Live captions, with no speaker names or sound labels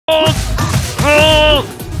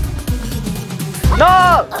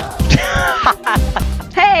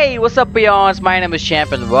Hey, what's up, pions? My name is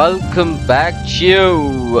Champ, and welcome back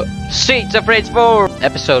to stage-4,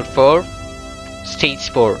 episode 4, stage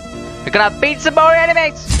 4. We're gonna beat some more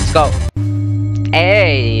enemies. Let's go.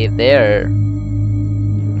 Hey there.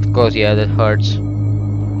 Of course, yeah, that hurts.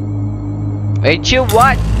 Wait, you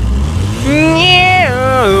what?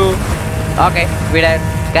 Okay, we're there,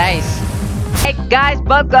 guys. Hey guys,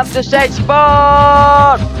 welcome to stage 4.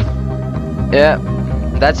 Yeah.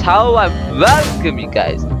 That's how I welcome you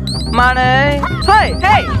guys. Money. Hey,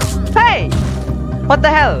 hey, hey! What the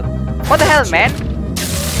hell? What the hell, man?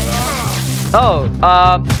 Oh,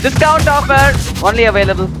 discount offer only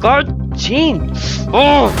available. God, jeans.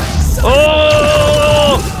 Oh,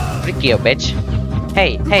 freaky, you bitch.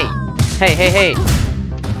 Hey, hey, hey, hey, hey.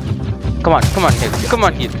 Come on, come on here, come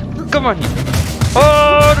on here, come on here.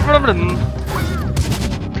 Oh, the problem.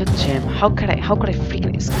 Good jam. How could I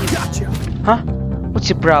freaking escape? Huh? What's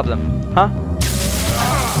your problem, huh?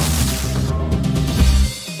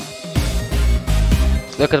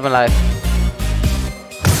 Look at my life.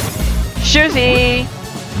 Shoozy!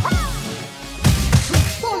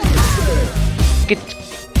 Get.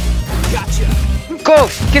 Gotcha. Go,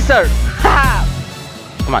 kiss her. Ha!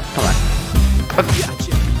 Come on, come on.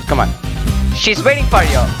 Come on. She's waiting for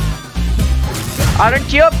you.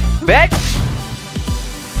 Aren't you, bitch?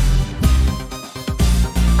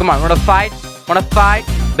 Come on, wanna fight? Wanna fight,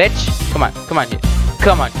 bitch? Come on, come on here.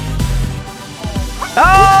 Come on.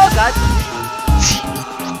 Oh god!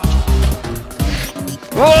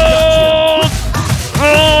 Oh!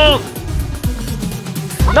 Oh!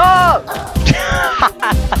 No!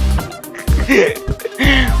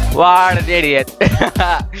 What an idiot!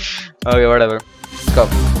 Okay, whatever. Let's go.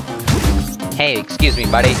 Hey, excuse me,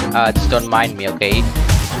 buddy. Just don't mind me, okay?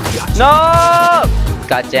 No!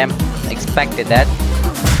 Goddamn! Expected that.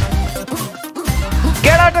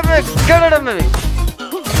 Get out of me! Get out of me!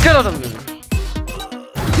 Get out of me!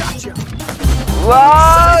 Gotcha.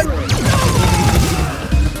 What?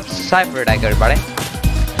 Cyber dagger, buddy.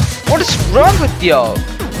 What is wrong with you?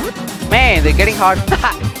 Man, they're getting hard.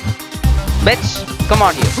 Bitch, come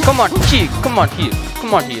on here. Come on here. Come on here.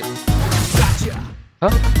 Come on here. Gotcha.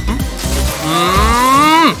 Huh?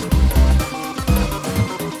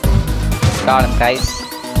 Got him, guys.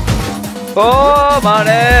 Oh,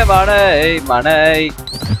 money, money, money.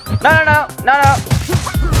 No, no, no, no, no.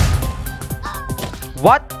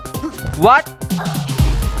 What? What?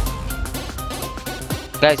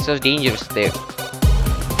 Guys, so dangerous there.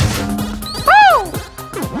 Woo!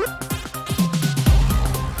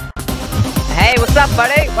 Hey, what's up,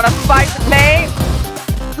 buddy? Wanna fight with me?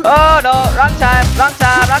 Oh no, wrong time,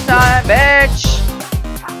 bitch.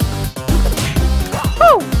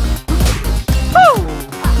 Woo! Woo!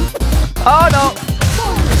 Oh no!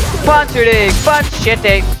 Punch shooting! Punch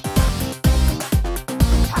shitting!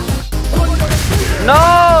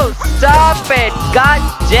 No! Stop it! God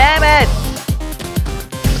damn it!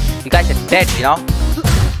 You guys are dead, you know?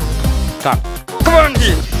 Come on! Come on!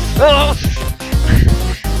 Oh.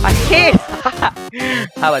 I hate!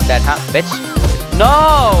 How about that, huh, bitch?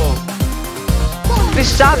 No! Please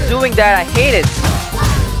stop doing that, I hate it!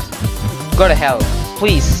 Go to hell.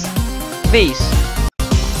 Please. Please.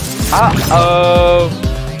 Uh-oh.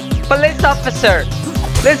 Police officer,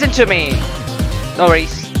 listen to me. No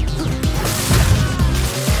worries.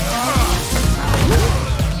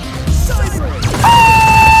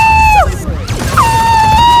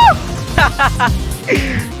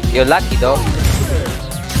 You're lucky though.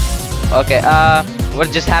 Okay, what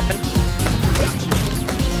just happened?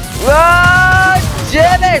 Whoa!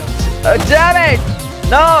 Damn it! Damn it!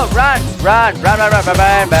 No, run, run, run, run, run, run,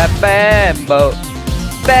 run, run, bambo.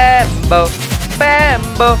 Bambo,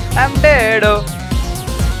 bambo, I'm dead.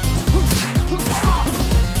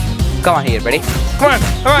 Come on here, ready? Come on,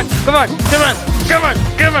 come on, come on, come on, come on,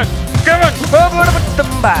 come on,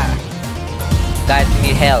 come on. Guys, we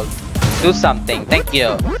need help. Do something. Thank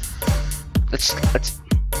you. Let's.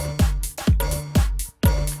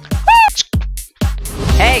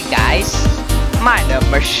 Hey guys, my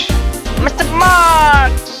name is Mr.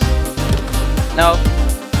 Marks. No.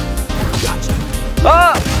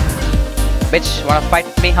 Oh! Bitch, wanna fight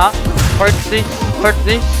with me, huh? Hurt me.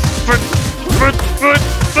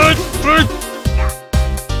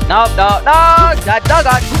 No, no, no! God, no,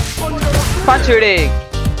 God! Punch shooting!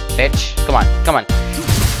 Bitch, come on, come on.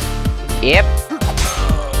 Yep.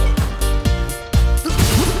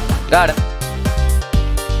 Got him.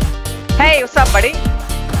 Hey, what's up, buddy?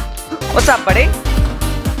 What's up, buddy?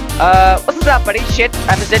 What's up, buddy? Shit,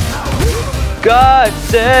 I missed it. God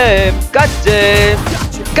damn! God damn!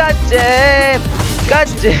 God damn! God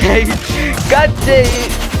damn! God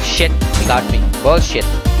damn! Shit, he got me. Bullshit.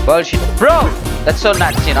 Bullshit. Bro! That's so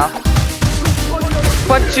nuts, you know?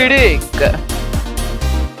 Punch your dick!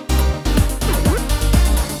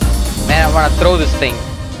 Man, I wanna throw this thing.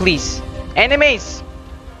 Please. Enemies!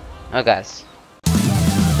 Oh, guys.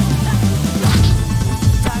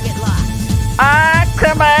 Ah,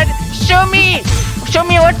 come on! Show me! Show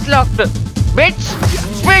me what's locked! Bitch!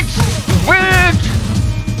 Bitch! Bitch!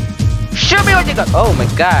 Show me what you got! Oh my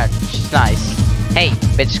god, she's nice. Hey,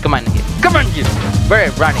 bitch, come on here. Come on here! Where are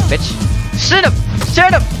you running, bitch? Shut up!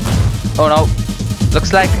 Shut up! Oh no.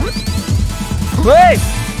 Looks like... Wait!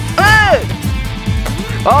 Hey!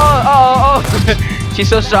 Oh! She's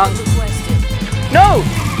so strong. No!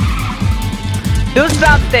 Do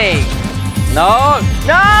something! No!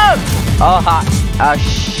 No! Oh, hot. Oh,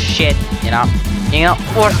 shit. You know,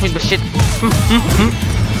 force me to shit.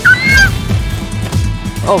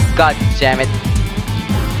 Oh, god damn it.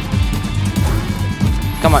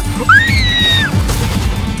 Come on.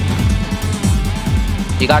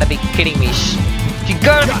 You gotta be kidding me. You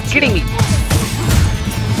gotta be kidding me.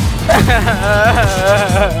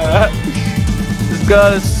 This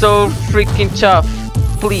girl is so freaking tough.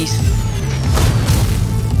 Please.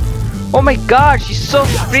 Oh my god, she's so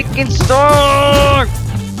freaking strong.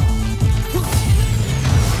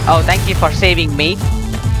 Oh, thank you for saving me.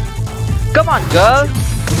 Come on, girl.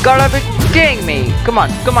 You gotta be kidding me. Come on,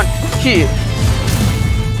 here.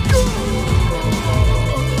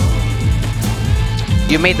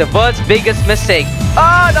 You made the world's biggest mistake.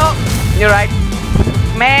 Oh no, you're right.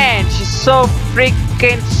 Man, she's so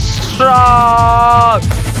freaking strong.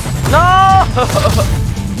 No.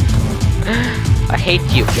 I hate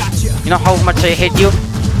you. You know how much I hate you?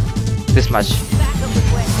 This much.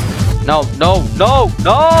 No. No,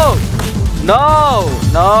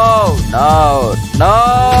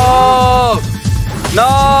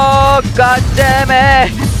 god damn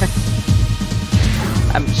it.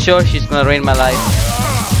 I'm sure she's gonna ruin my life.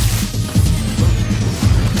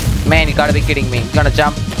 Man, you gotta be kidding me. You're gonna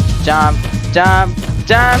jump.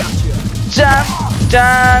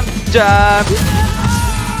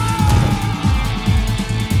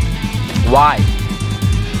 Why?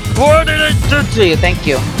 What did I do to you? Thank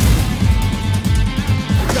you.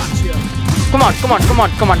 Come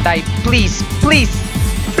on, die. Please.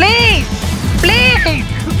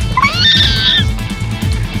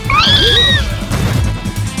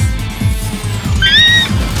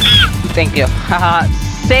 Thank you. Haha,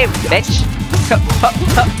 saved, bitch.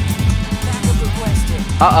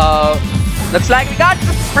 Uh-oh. Looks like we got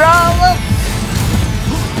the problem.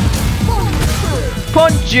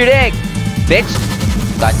 Punch your dick, bitch.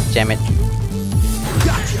 God damn it.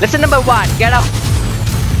 Lesson number 1, get up.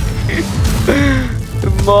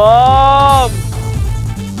 Mom!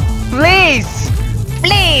 Please!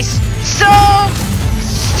 Stop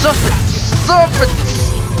it!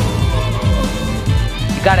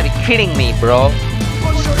 You gotta be kidding me, bro.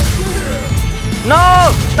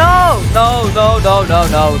 No!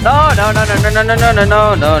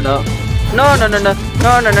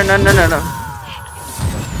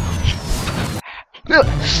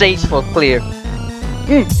 Stage-4 clear.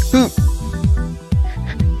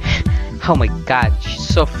 Oh my god, she's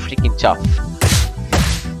so freaking tough.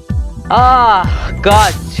 Ah,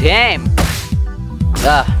 god damn.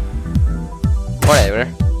 Whatever.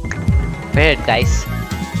 Weird, guys.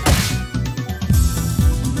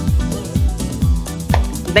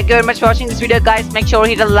 Thank you very much for watching this video, guys. Make sure to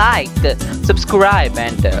hit a like, subscribe,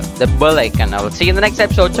 and the bell icon. I will see you in the next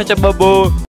episode. Ciao, ciao, bye.